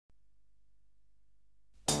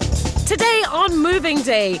Today on Moving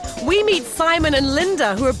Day, we meet Simon and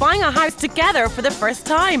Linda, who are buying a house together for the first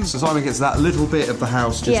time. So Simon gets that little bit of the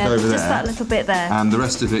house just over there. Just that little bit there. And the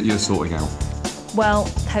rest of it you're sorting out. Well,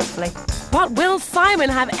 hopefully. But will Simon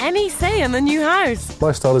have any say in the new house?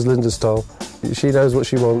 My style is Linda's style. She knows what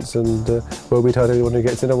she wants and won't be told anyone who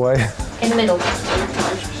gets in her way. In the middle.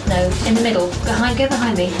 No, in the middle. Go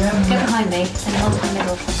behind me. Go behind me and hold it in the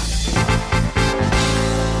middle.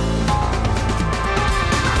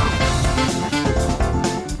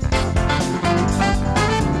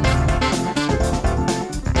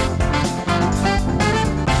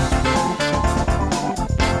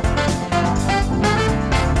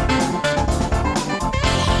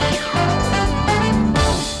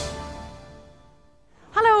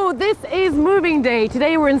 This is Moving Day.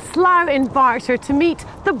 Today we're in Slough in Berkshire to meet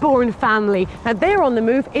the Bourne family. Now they're on the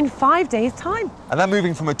move in 5 days' time. And they're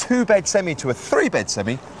moving from a 2-bed semi to a 3-bed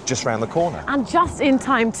semi just round the corner. And just in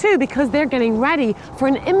time too, because they're getting ready for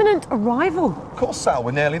an imminent arrival. Of course, Sal,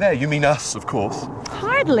 we're nearly there. You mean us, of course.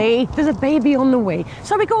 Hardly. There's a baby on the way.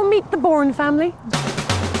 Shall we go and meet the Bourne family?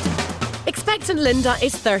 Expectant Linda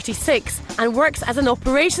is 36 and works as an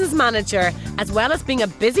operations manager, as well as being a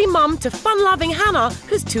busy mum to fun-loving Hannah,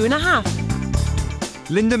 who's 2.5.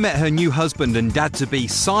 Linda met her new husband and dad-to-be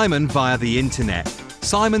Simon via the internet.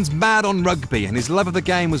 Simon's mad on rugby and his love of the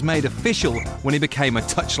game was made official when he became a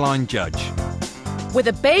touchline judge. With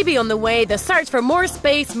a baby on the way, the search for more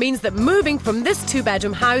space means that moving from this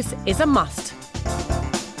 2-bedroom house is a must.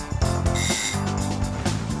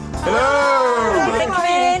 Hello!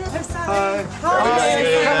 Hi,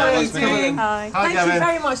 Gavin. Hi. Hi. Thank you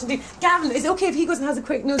very much indeed. Gavin, is it okay if he goes and has a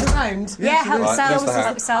quick nose around? Yeah, help yourself.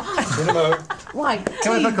 Help yourself. Right.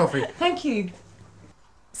 Can I have a coffee? Thank you.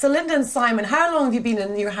 So Linda and Simon, how long have you been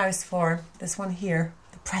in your house for? This one here,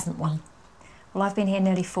 the present one. Well, I've been here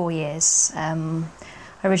nearly 4 years. I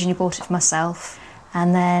originally bought it for myself,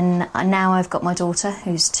 and then now I've got my daughter,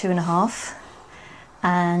 who's 2.5,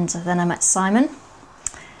 and then I met Simon.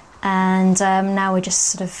 And now we're just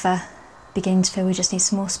sort of beginning to feel we just need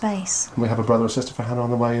some more space. We have a brother or sister for Hannah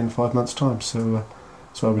on the way in 5 months' time, so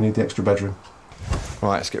that's why we need the extra bedroom.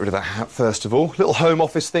 Right, let's get rid of that hat first of all. Little home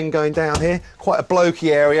office thing going down here. Quite a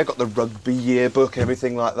blokey area. Got the rugby yearbook,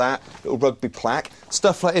 everything like that. Little rugby plaque.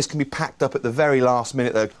 Stuff like this can be packed up at the very last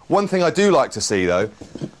minute, though. One thing I do like to see, though,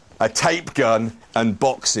 a tape gun and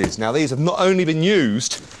boxes. Now, these have not only been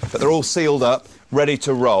used, but they're all sealed up, ready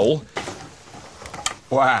to roll.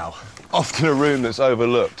 Wow. Often a room that's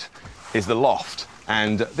overlooked is the loft,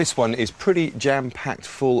 and this one is pretty jam-packed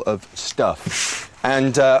full of stuff.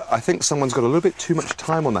 And I think someone's got a little bit too much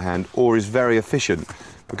time on their hand or is very efficient,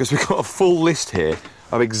 because we've got a full list here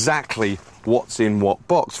of exactly what's in what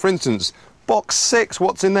box. For instance, box 6,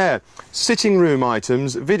 what's in there? Sitting room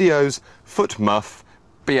items, videos, foot muff,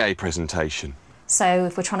 BA presentation. So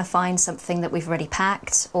if we're trying to find something that we've already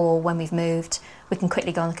packed or when we've moved, we can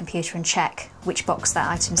quickly go on the computer and check which box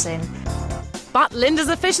that item's in. But Linda's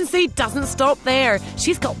efficiency doesn't stop there.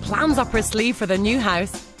 She's got plans up her sleeve for the new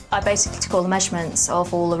house. I basically took all the measurements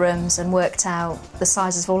of all the rooms and worked out the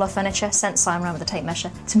sizes of all our furniture, sent Simon around with a tape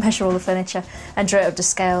measure to measure all the furniture and drew it up to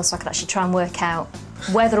scale so I could actually try and work out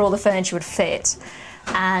whether all the furniture would fit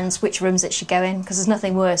and which rooms it should go in, because there's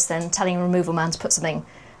nothing worse than telling a removal man to put something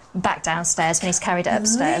back downstairs when he's carried it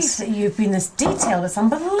upstairs. That you've been this detailed. It's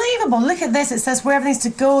unbelievable. Look at this. It says where everything's to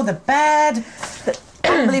go, the bed, the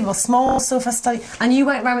unbelievable small sofa study. And you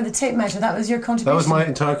went round with the tape measure. That was your contribution? That was my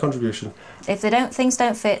entire contribution. If things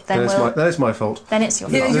don't fit, then that is my fault. Then it's your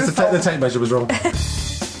fault. The tape measure was wrong.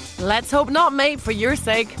 Let's hope not, mate, for your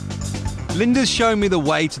sake. Linda's shown me the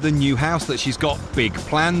way to the new house that she's got big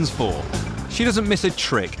plans for. She doesn't miss a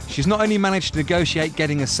trick. She's not only managed to negotiate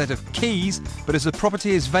getting a set of keys, but as the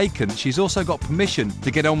property is vacant, she's also got permission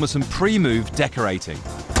to get on with some pre-move decorating.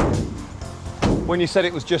 When you said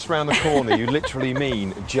it was just round the corner, you literally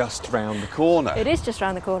mean just round the corner. It is just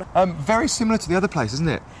round the corner. Very similar to the other place, isn't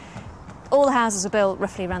it? All the houses are built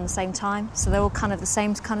roughly around the same time, so they're all kind of the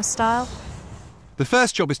same kind of style. The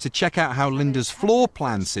first job is to check out how Linda's floor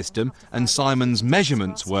plan system and Simon's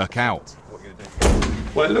measurements work out.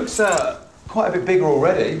 Well, it looks quite a bit bigger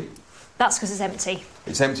already. That's because it's empty.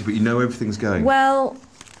 It's empty, but you know everything's going. Well,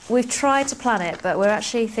 we've tried to plan it, but we're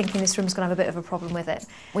actually thinking this room's going to have a bit of a problem with it.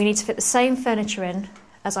 We need to fit the same furniture in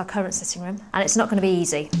as our current sitting room, and it's not going to be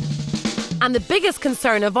easy. And the biggest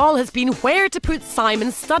concern of all has been where to put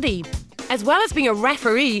Simon's study. As well as being a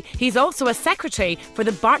referee, he's also a secretary for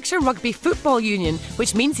the Berkshire Rugby Football Union,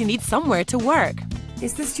 which means he needs somewhere to work.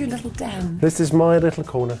 Is this your little den? This is my little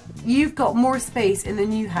corner. You've got more space in the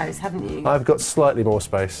new house, haven't you? I've got slightly more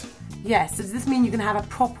space. Yes, so does this mean you can have a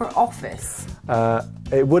proper office?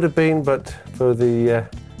 It would have been, but for the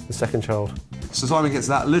second child. So Simon gets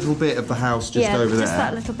that little bit of the house just over there. Yeah, just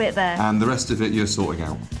that little bit there. And the rest of it you're sorting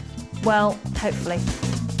out. Well, hopefully.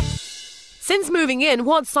 Since moving in,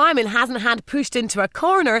 what Simon hasn't had pushed into a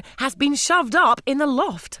corner has been shoved up in the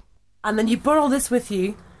loft. And then you brought all this with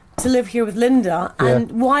you to live here with Linda.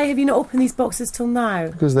 And why have you not opened these boxes till now?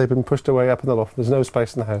 Because they've been pushed away up in the loft. There's no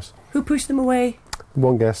space in the house. Who pushed them away?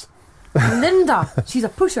 One guess. Linda. She's a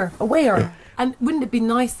pusher, a wearer. And wouldn't it be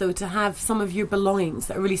nice, though, to have some of your belongings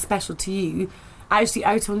that are really special to you actually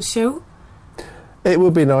out on show? It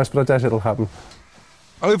would be nice, but I doubt it'll happen.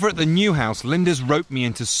 Over at the new house, Linda's roped me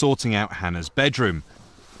into sorting out Hannah's bedroom.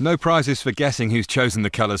 No prizes for guessing who's chosen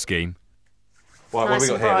the colour scheme. Right, Nice what have we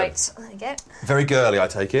and got here? bright. There you go. Very girly, I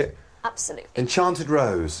take it. Absolutely. Enchanted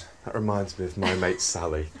Rose. That reminds me of my mate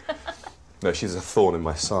Sally. No, she's a thorn in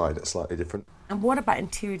my side. It's slightly different. And what about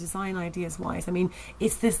interior design ideas-wise? I mean,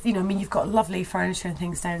 it's this, you've got lovely furniture and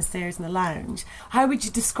things downstairs in the lounge. How would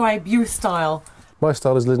you describe your style? My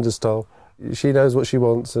style is Linda's style. She knows what she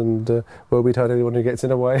wants and won't be tied anyone who gets in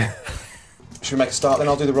her way. Should we make a start then?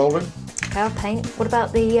 I'll do the roll room. Okay, I'll paint. What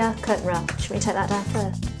about the curtain rail? Should we take that down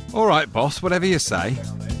first? All right, boss, whatever you say.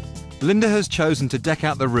 Linda has chosen to deck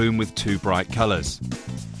out the room with 2 bright colours.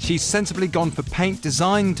 She's sensibly gone for paint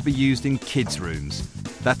designed to be used in kids' rooms.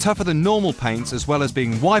 They're tougher than normal paints, as well as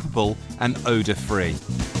being wipeable and odour-free.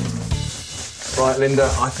 Right,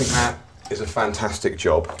 Linda, I think that is a fantastic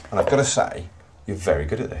job. And I've got to say, you're very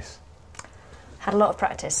good at this. Had a lot of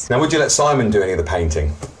practice. Now, would you let Simon do any of the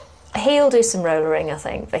painting? He'll do some rollering, I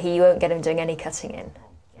think, but you won't get him doing any cutting in.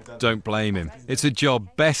 Don't blame him. It's a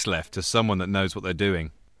job best left to someone that knows what they're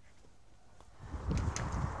doing.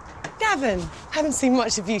 Gavin, haven't seen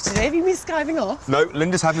much of you today. Have you been skiving off? No,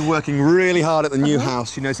 Linda's been working really hard at the new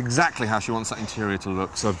house. She knows exactly how she wants that interior to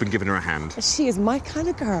look, so I've been giving her a hand. She is my kind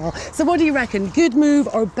of girl. So what do you reckon? Good move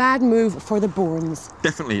or bad move for the Bournes?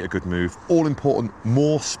 Definitely a good move. All important,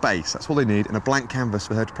 more space. That's all they need, and a blank canvas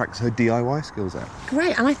for her to practice her DIY skills at.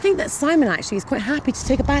 Great, and I think that Simon actually is quite happy to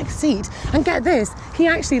take a back seat. And get this, he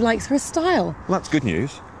actually likes her style. Well, that's good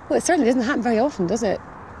news. Well, it certainly doesn't happen very often, does it?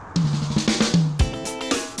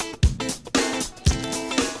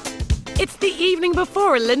 It's the evening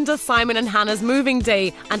before Linda, Simon and Hannah's moving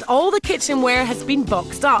day, and all the kitchenware has been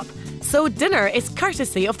boxed up. So dinner is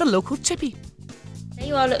courtesy of the local chippy. There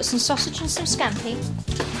you are, look, some sausage and some scampi.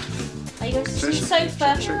 Are you going to the sofa? I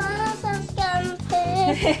want some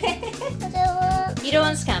scampi. You don't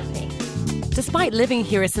want scampi? Despite living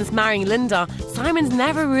here since marrying Linda, Simon's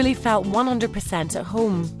never really felt 100% at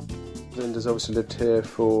home. Linda's obviously lived here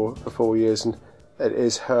for 4 years and it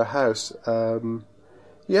is her house.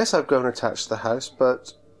 Yes, I've grown attached to the house,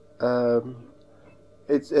 but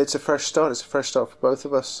it's a fresh start. It's a fresh start for both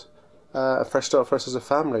of us, a fresh start for us as a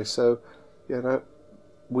family. So,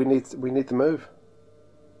 we need the move.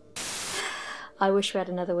 I wish we had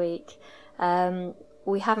another week.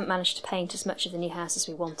 We haven't managed to paint as much of the new house as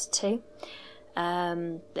we wanted to.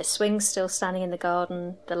 The swing's still standing in the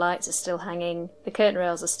garden, the lights are still hanging, the curtain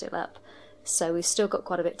rails are still up. So we've still got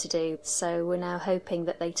quite a bit to do. So we're now hoping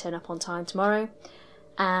that they turn up on time tomorrow.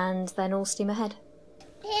 And then all steam ahead.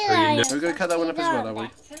 We're going to cut that one up as well, are we?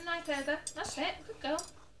 That's it. Good girl.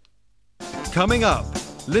 Coming up,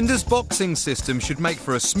 Linda's boxing system should make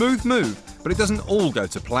for a smooth move, but it doesn't all go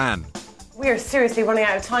to plan. We're seriously running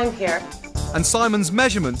out of time here. And Simon's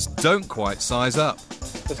measurements don't quite size up.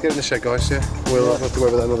 Let's get in the shed, guys, yeah? We'll have to go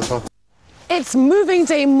over that another time. It's moving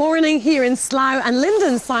day morning here in Slough, and Linda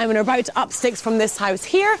and Simon are about to up sticks from this house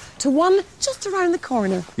here to one just around the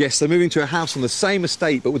corner. Yes, they're moving to a house on the same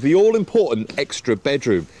estate, but with the all-important extra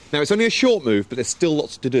bedroom. Now, it's only a short move, but there's still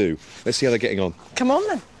lots to do. Let's see how they're getting on. Come on,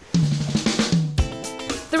 then.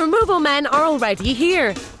 The removal men are already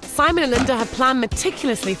here. Simon and Linda have planned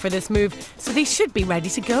meticulously for this move, so they should be ready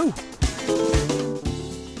to go.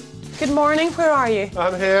 Good morning, where are you?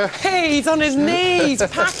 I'm here. Hey, he's on his knees,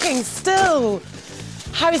 packing still.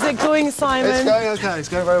 How's it going, Simon? It's going okay, it's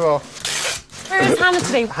going very well. Where is Hannah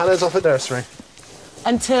today? Hannah's off at nursery.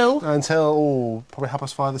 Until? Until, probably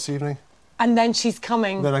 5:30 this evening. And then she's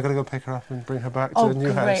coming. Then I've got to go pick her up and bring her back to the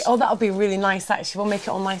new house. Oh, that'll be really nice, actually. We'll make it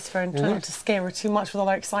all nice for her and try not to scare her too much with all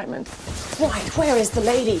our excitement. Right, where is the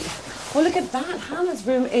lady? Oh, look at that. Hannah's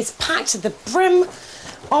room is packed to the brim.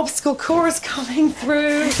 Obstacle course coming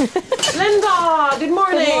through. Linda, good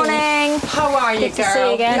morning. Good morning. How are you, Good girl? to see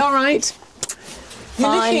you again. You all right? You're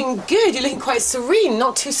Fine. looking good. You're looking quite serene,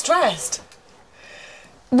 not too stressed.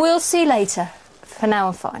 We'll see later. For now,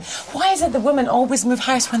 I'm fine. Why is it that women always move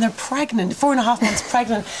house when they're pregnant, 4.5 months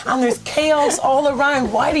pregnant, and there's chaos all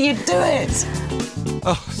around? Why do you do it?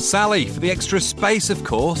 Oh, Sally, for the extra space, of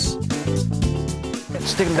course.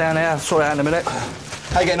 Stick them down there, I'll sort it out in a minute.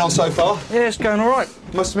 How you getting on so far? Yeah, it's going all right.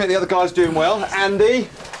 Must admit the other guys doing well. Andy,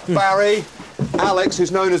 Barry, Alex,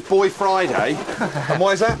 who's known as Boy Friday. And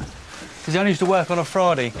why is that? Because he only used to work on a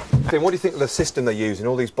Friday. Finn, what do you think of the system they're using?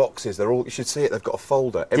 All these boxes, you should see it, they've got a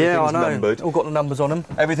folder. Everything's yeah, I know. numbered. All got the numbers on them.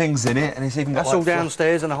 Everything's in it, and it's even got That's all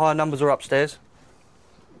downstairs, and the higher numbers are upstairs.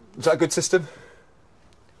 Is that a good system?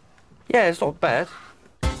 Yeah, it's not bad.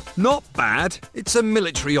 Not bad. It's a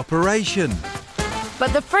military operation.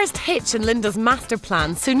 But the first hitch in Linda's master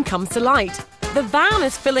plan soon comes to light. The van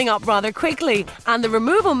is filling up rather quickly, and the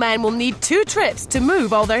removal men will need 2 trips to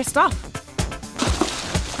move all their stuff.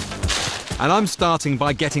 And I'm starting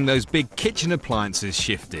by getting those big kitchen appliances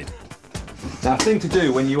shifted. Now, a thing to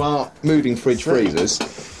do when you are moving fridge freezers,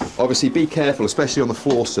 obviously be careful, especially on the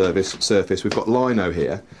floor surface. We've got lino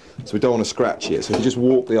here, so we don't want to scratch it. So if you just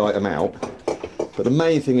walk the item out. But the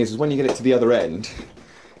main thing is when you get it to the other end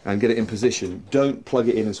and get it in position, don't plug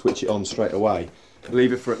it in and switch it on straight away.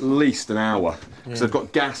 Leave it for at least an hour, because they've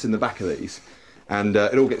got gas in the back of these, and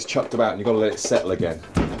it all gets chucked about and you've got to let it settle again.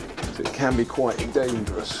 So it can be quite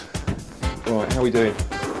dangerous. Right, how are we doing?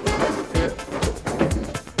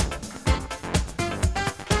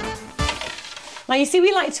 Now, you see,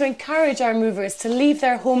 we like to encourage our movers to leave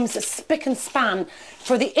their homes spick and span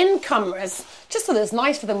for the incomers, just so that it's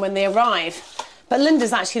nice for them when they arrive. But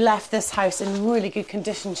Linda's actually left this house in really good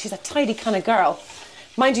condition. She's a tidy kind of girl.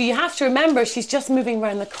 Mind you, you have to remember she's just moving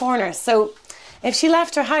round the corner, so if she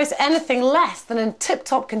left her house anything less than in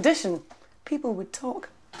tip-top condition, people would talk.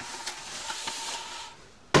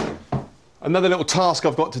 Another little task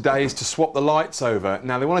I've got today is to swap the lights over.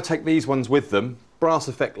 Now, they want to take these ones with them. Brass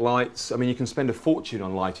effect lights. I mean, you can spend a fortune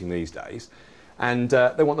on lighting these days. And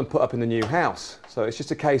they want them put up in the new house. So it's just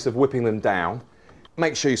a case of whipping them down.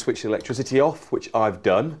 Make sure you switch the electricity off, which I've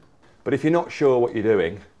done. But if you're not sure what you're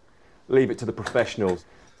doing, leave it to the professionals.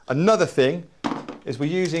 Another thing is we're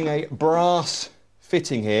using a brass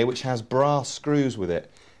fitting here, which has brass screws with it.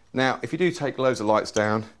 Now, if you do take loads of lights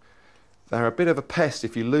down, they're a bit of a pest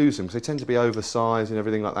if you lose them, because they tend to be oversized and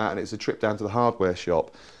everything like that, and it's a trip down to the hardware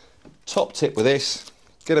shop. Top tip with this,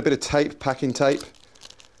 get a bit of tape, packing tape,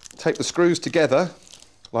 tape the screws together,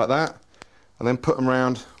 like that, and then put them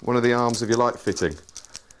around one of the arms of your light fitting.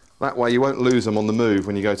 That way you won't lose them on the move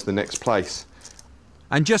when you go to the next place.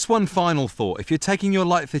 And just one final thought, if you're taking your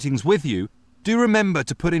light fittings with you, do remember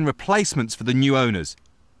to put in replacements for the new owners.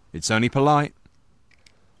 It's only polite.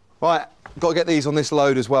 Right, got to get these on this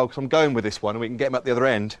load as well, because I'm going with this one and we can get them at the other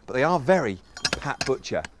end, but they are very Pat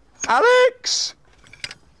Butcher. Alex!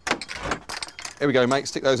 Here we go, mate,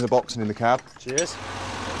 stick those in a box and in the cab. Cheers.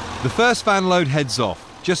 The first van load heads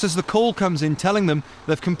off, just as the call comes in telling them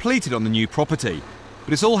they've completed on the new property.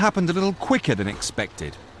 But it's all happened a little quicker than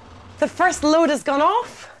expected. The first load has gone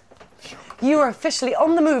off. You are officially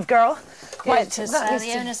on the move, girl. Right,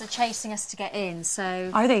 the owners are chasing us to get in, so...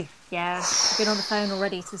 Are they? Yeah, I've been on the phone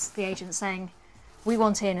already to the agent saying, we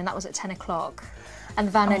want in, and that was at 10 o'clock. And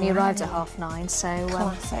the van only arrived at 9:30, so...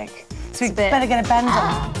 Classic. So we better get a bend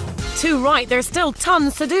on. Too right, there's still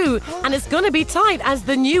tons to do, and it's going to be tight as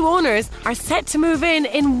the new owners are set to move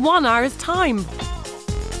in 1 hour's time.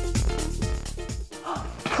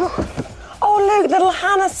 Oh, look, little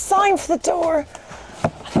Hannah's sign for the door. I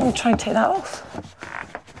think I'm going to try and take that off.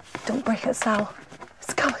 Don't break it, Sal.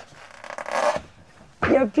 It's coming.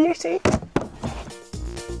 You're a beauty.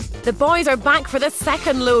 The boys are back for the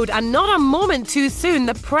second load, and not a moment too soon.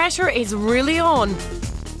 The pressure is really on.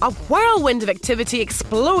 A whirlwind of activity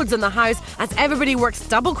explodes in the house as everybody works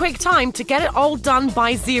double quick time to get it all done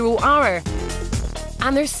by 0 hour.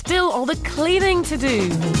 And there's still all the cleaning to do.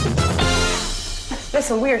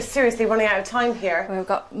 Listen, we are seriously running out of time here. We've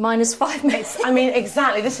got -5 minutes. I mean,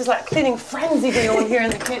 exactly. This is like cleaning frenzy going on here in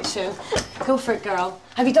the kitchen. Go for it, girl.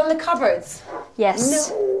 Have you done the cupboards? Yes.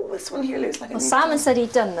 No, this one here looks like Well, Simon said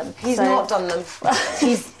he'd done them. He's not done them.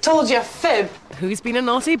 He's told you a fib. Who's been a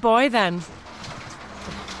naughty boy then?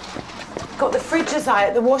 Got the fridge is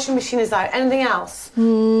out, the washing machine is out. Anything else?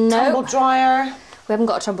 No. Tumble dryer? We haven't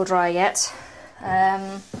got a tumble dryer yet.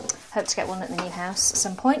 Hope to get one at the new house at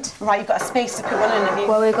some point. Right, you've got a space to put one in, have you?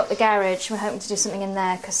 Well, we've got the garage. We're hoping to do something in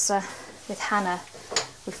there because with Hannah,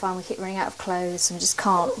 we find we keep running out of clothes and I just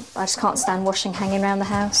can't stand washing hanging around the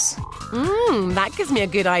house. That gives me a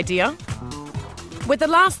good idea. With the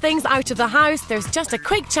last things out of the house, there's just a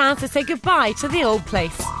quick chance to say goodbye to the old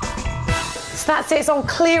place. So that's it, it's all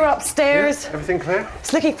clear upstairs. Yeah, everything clear?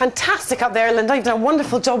 It's looking fantastic up there, Linda. You've done a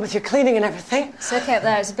wonderful job with your cleaning and everything. It's okay up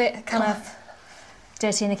there. It's a bit kind of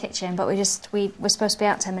dirty in the kitchen, but we're supposed to be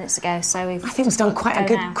out 10 minutes ago, so I think we've done quite a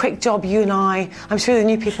good quick job, you and I. I'm sure the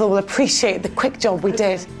new people will appreciate the quick job we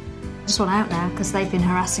did. just want out now because they've been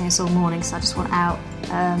harassing us all morning, so I just want out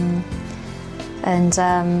and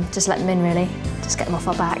just let them in, really. Just get them off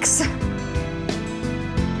our backs.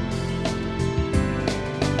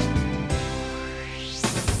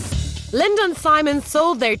 Linda and Simon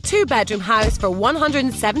sold their 2-bedroom house for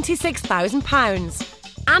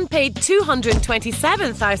 £176,000 and paid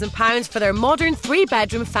 £227,000 for their modern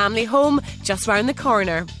 3-bedroom family home just round the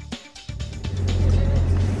corner.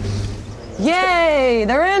 Yay,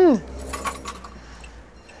 they're in!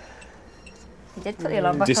 You did put the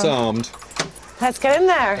alarm back Disarmed. Let's get in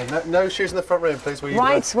there. No shoes in the front room, please.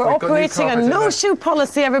 Right, we're operating a no-shoe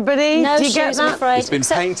policy, everybody. No Do you get shoes, I'm that? afraid. It's been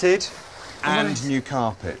painted and new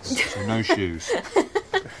carpets, so no shoes.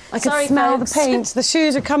 I can smell the paint. The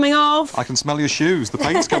shoes are coming off. I can smell your shoes. The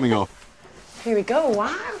paint's coming off. Here we go.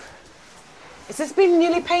 Wow. Has this been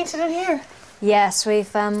newly painted in here? Yes,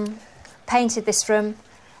 we've painted this room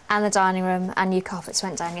and the dining room, and new carpets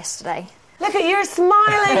went down yesterday. Look at you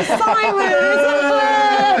smiling, Simon!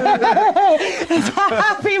 It's a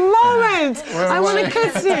happy moment! I want to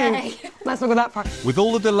kiss you! Let's not go that far. With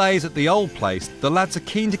all the delays at the old place, the lads are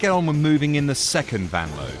keen to get on with moving in the second van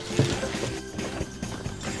load.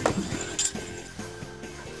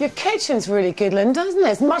 Your kitchen's really good, Linda, isn't it?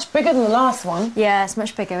 It's much bigger than the last one. Yeah, it's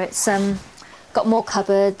much bigger. It's got more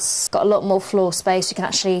cupboards, got a lot more floor space. You can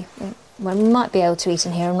actually, well, we might be able to eat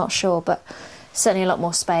in here, I'm not sure, but certainly a lot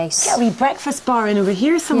more space. Get a wee breakfast bar in over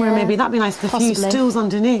here somewhere, Yeah, maybe. That'd be nice with a few possibly. stools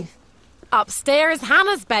underneath. Upstairs,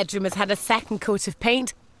 Hannah's bedroom has had a second coat of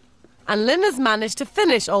paint, and Linda's managed to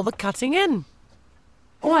finish all the cutting in.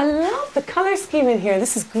 Oh, I love the colour scheme in here.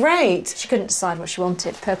 This is great. She couldn't decide what she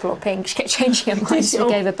wanted, purple or pink. She kept changing her mind, so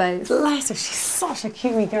we gave her both. Bless her, she's such a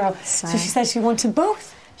cute wee girl. So So she said she wanted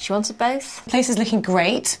both. She wanted both. The place is looking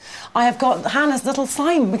great. I have got Hannah's little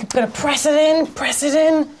sign. We're going to press it in, press it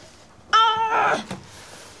in. Ah!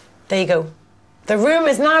 There you go. The room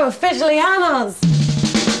is now officially Hannah's.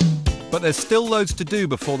 But there's still loads to do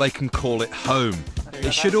before they can call it home.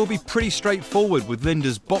 It should all be pretty straightforward with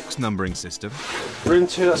Linda's box numbering system. Room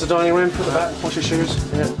 2, that's the dining room. Put the back, wash your shoes.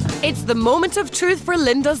 Yeah. It's the moment of truth for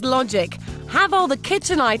Linda's logic. Have all the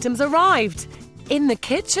kitchen items arrived? In the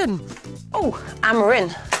kitchen. Oh, and we're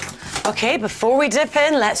in. OK, before we dip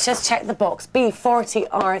in, let's just check the box.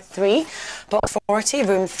 B40R3, box 40,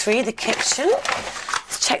 room 3, the kitchen.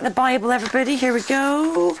 Let's check the Bible, everybody. Here we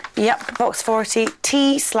go. Yep, box 40,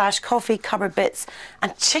 tea/coffee, cupboard bits,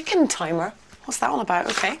 and chicken timer. What's that all about?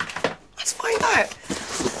 OK, let's find out.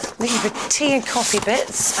 We have a tea and coffee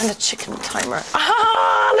bits and a chicken timer.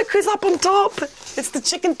 Ah, look who's up on top. It's the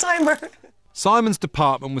chicken timer. Simon's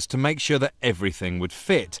department was to make sure that everything would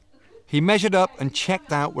fit. He measured up and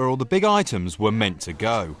checked out where all the big items were meant to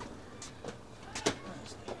go.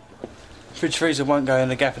 Fridge freezer won't go in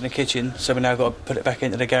the gap in the kitchen, so we now got to put it back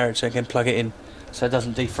into the garage so we can plug it in so it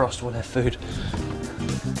doesn't defrost all their food.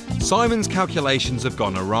 Simon's calculations have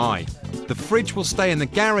gone awry. The fridge will stay in the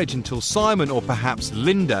garage until Simon or perhaps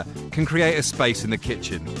Linda can create a space in the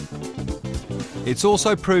kitchen. It's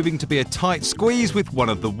also proving to be a tight squeeze with one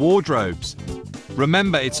of the wardrobes.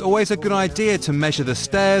 Remember, it's always a good idea to measure the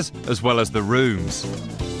stairs as well as the rooms.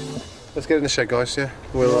 Let's get in the shed, guys, yeah?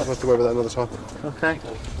 We'll have to worry about that another time. OK.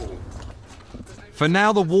 For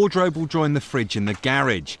now, the wardrobe will join the fridge in the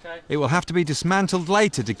garage. It will have to be dismantled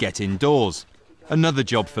later to get indoors. Another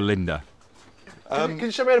job for Linda. Can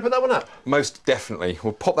you show me how to put that one up? Most definitely.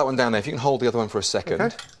 We'll pop that one down there. If you can hold the other one for a second.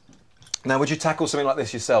 Okay. Now, would you tackle something like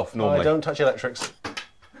this yourself, normally? I don't touch electrics.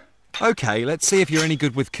 OK, let's see if you're any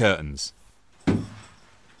good with curtains.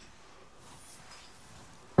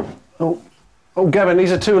 Oh, Gavin,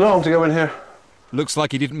 these are too long to go in here. Looks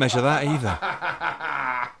like he didn't measure that either.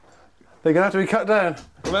 They're going to have to be cut down.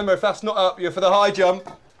 Remember, if that's not up, you're for the high jump.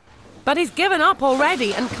 But he's given up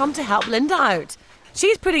already and come to help Linda out.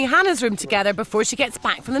 She's putting Hannah's room together before she gets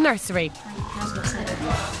back from the nursery.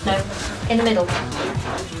 No, in the middle.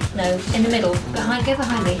 No, in the middle. Go behind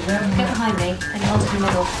me. Go behind me and hold it in the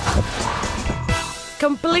middle.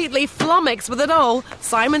 Completely flummoxed with it all,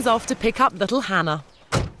 Simon's off to pick up little Hannah.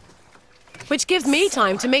 Which gives me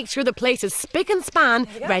time to make sure the place is spick and span,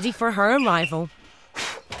 ready for her arrival.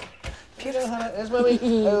 There's Mummy.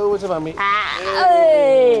 Oh, what's about me?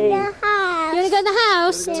 Hey! You want to go in the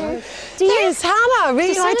house? Yes, Hannah,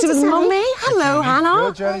 really excited with Mummy. Hello, Hannah.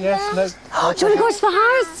 Good, Johnny, yes. No. Do you want to go to the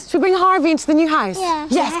house? Should we bring Harvey into the new house? Yeah.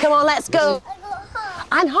 Yes, come on, let's go.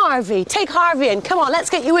 And Harvey, take Harvey in. Come on, let's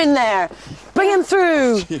get you in there. Bring him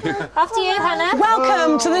through. After you, Hannah.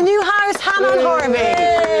 Welcome to the new house, Hannah and Harvey.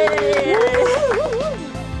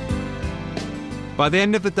 By the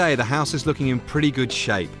end of the day, the house is looking in pretty good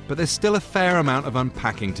shape, but there's still a fair amount of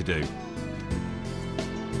unpacking to do.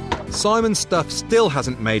 Simon's stuff still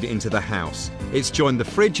hasn't made it into the house. It's joined the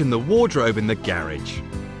fridge and the wardrobe in the garage.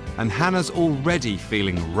 And Hannah's already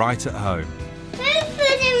feeling right at home. Who's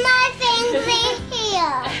putting my things in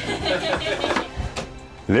here?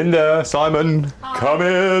 Linda, Simon, come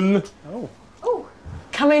in.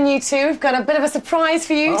 Come in, you two. We've got a bit of a surprise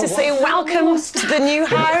for you to say welcome to the new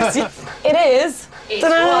house. It is. It's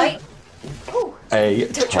white. A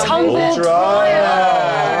tumble dryer.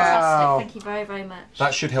 Fantastic. Thank you very, very much.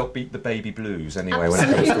 That should help beat the baby blues anyway when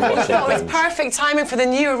it comes to washing Oh, it's things. perfect timing for the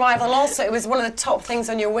new arrival. Also, it was one of the top things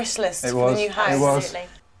on your wish list for the new house. It was.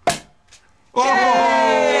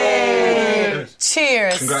 Yay!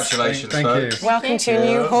 Cheers. Congratulations, Thank folks. you. Welcome to your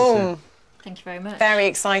new home. Thank you very much. Very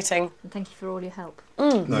exciting. And thank you for all your help.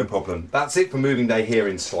 No problem. That's it for moving day here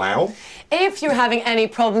in Slough. If you're having any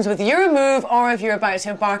problems with your move or if you're about to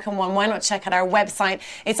embark on one, why not check out our website?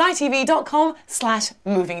 It's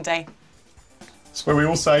itv.com/moving day. That's where we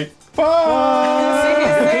all say bye.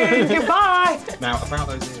 See you soon. Goodbye. Now, about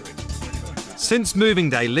those earrings. Since moving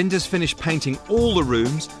day, Linda's finished painting all the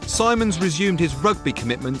rooms, Simon's resumed his rugby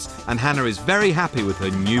commitments, and Hannah is very happy with her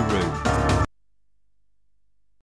new room.